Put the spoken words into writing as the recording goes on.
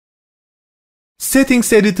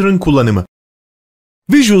Settings Editor'ın kullanımı.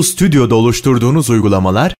 Visual Studio'da oluşturduğunuz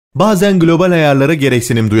uygulamalar bazen global ayarlara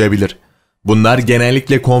gereksinim duyabilir. Bunlar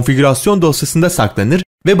genellikle konfigürasyon dosyasında saklanır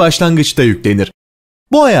ve başlangıçta yüklenir.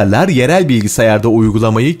 Bu ayarlar yerel bilgisayarda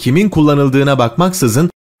uygulamayı kimin kullanıldığına bakmaksızın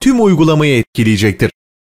tüm uygulamayı etkileyecektir.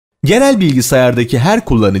 Yerel bilgisayardaki her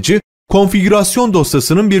kullanıcı konfigürasyon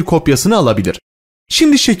dosyasının bir kopyasını alabilir.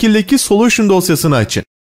 Şimdi şekildeki Solution dosyasını açın.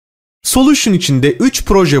 Solution içinde 3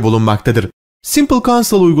 proje bulunmaktadır. Simple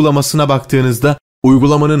Console uygulamasına baktığınızda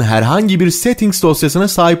uygulamanın herhangi bir Settings dosyasına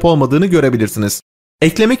sahip olmadığını görebilirsiniz.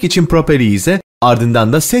 Eklemek için Properties'e,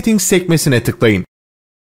 ardından da Settings sekmesine tıklayın.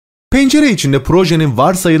 Pencere içinde projenin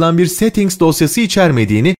varsayılan bir Settings dosyası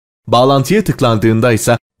içermediğini, bağlantıya tıklandığında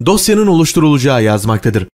ise dosyanın oluşturulacağı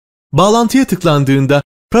yazmaktadır. Bağlantıya tıklandığında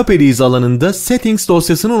Properties alanında Settings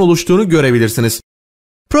dosyasının oluştuğunu görebilirsiniz.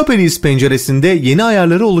 Properties penceresinde yeni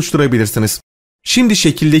ayarları oluşturabilirsiniz. Şimdi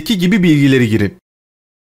şekildeki gibi bilgileri girin.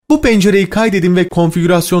 Bu pencereyi kaydedin ve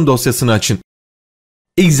konfigürasyon dosyasını açın.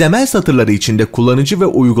 XML satırları içinde kullanıcı ve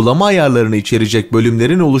uygulama ayarlarını içerecek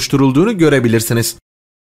bölümlerin oluşturulduğunu görebilirsiniz.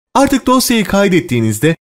 Artık dosyayı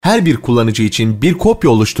kaydettiğinizde her bir kullanıcı için bir kopya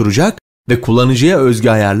oluşturacak ve kullanıcıya özgü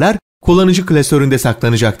ayarlar kullanıcı klasöründe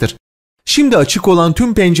saklanacaktır. Şimdi açık olan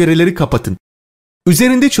tüm pencereleri kapatın.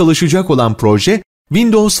 Üzerinde çalışacak olan proje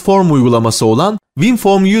Windows Form uygulaması olan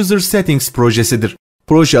WinForm User Settings projesidir.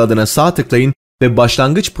 Proje adına sağ tıklayın ve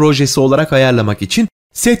başlangıç projesi olarak ayarlamak için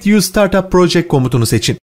Set Use Startup Project komutunu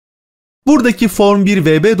seçin. Buradaki Form 1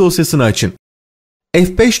 VB dosyasını açın.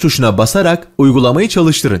 F5 tuşuna basarak uygulamayı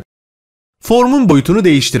çalıştırın. Formun boyutunu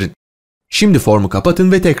değiştirin. Şimdi formu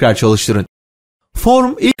kapatın ve tekrar çalıştırın.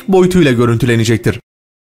 Form ilk boyutuyla görüntülenecektir.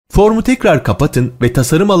 Formu tekrar kapatın ve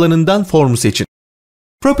tasarım alanından formu seçin.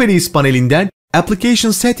 Properties panelinden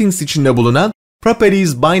Application Settings içinde bulunan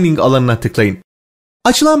Properties Binding alanına tıklayın.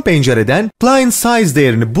 Açılan pencereden Client Size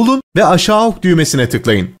değerini bulun ve aşağı ok düğmesine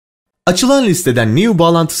tıklayın. Açılan listeden New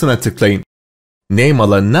bağlantısına tıklayın. Name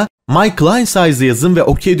alanına My Client Size yazın ve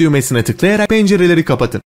OK düğmesine tıklayarak pencereleri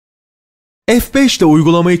kapatın. F5 ile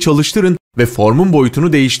uygulamayı çalıştırın ve formun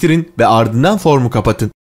boyutunu değiştirin ve ardından formu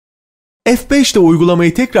kapatın. F5 ile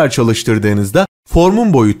uygulamayı tekrar çalıştırdığınızda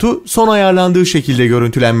formun boyutu son ayarlandığı şekilde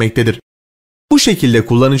görüntülenmektedir. Bu şekilde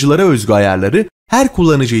kullanıcılara özgü ayarları her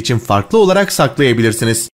kullanıcı için farklı olarak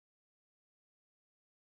saklayabilirsiniz.